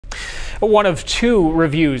One of two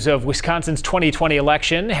reviews of Wisconsin's 2020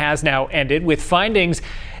 election has now ended with findings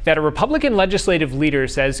that a Republican legislative leader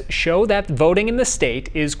says show that voting in the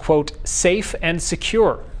state is, quote, safe and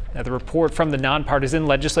secure. Now, the report from the nonpartisan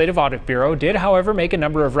Legislative Audit Bureau did, however, make a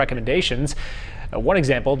number of recommendations. One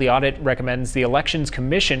example, the audit recommends the Elections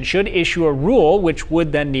Commission should issue a rule, which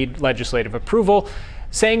would then need legislative approval,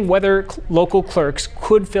 saying whether local clerks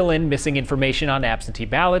could fill in missing information on absentee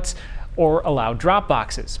ballots or allow drop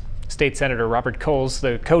boxes. State Senator Robert Coles,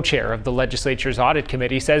 the co-chair of the legislature's audit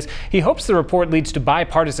committee, says he hopes the report leads to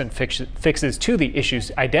bipartisan fixes to the issues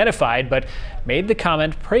identified, but made the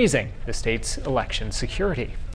comment praising the state's election security.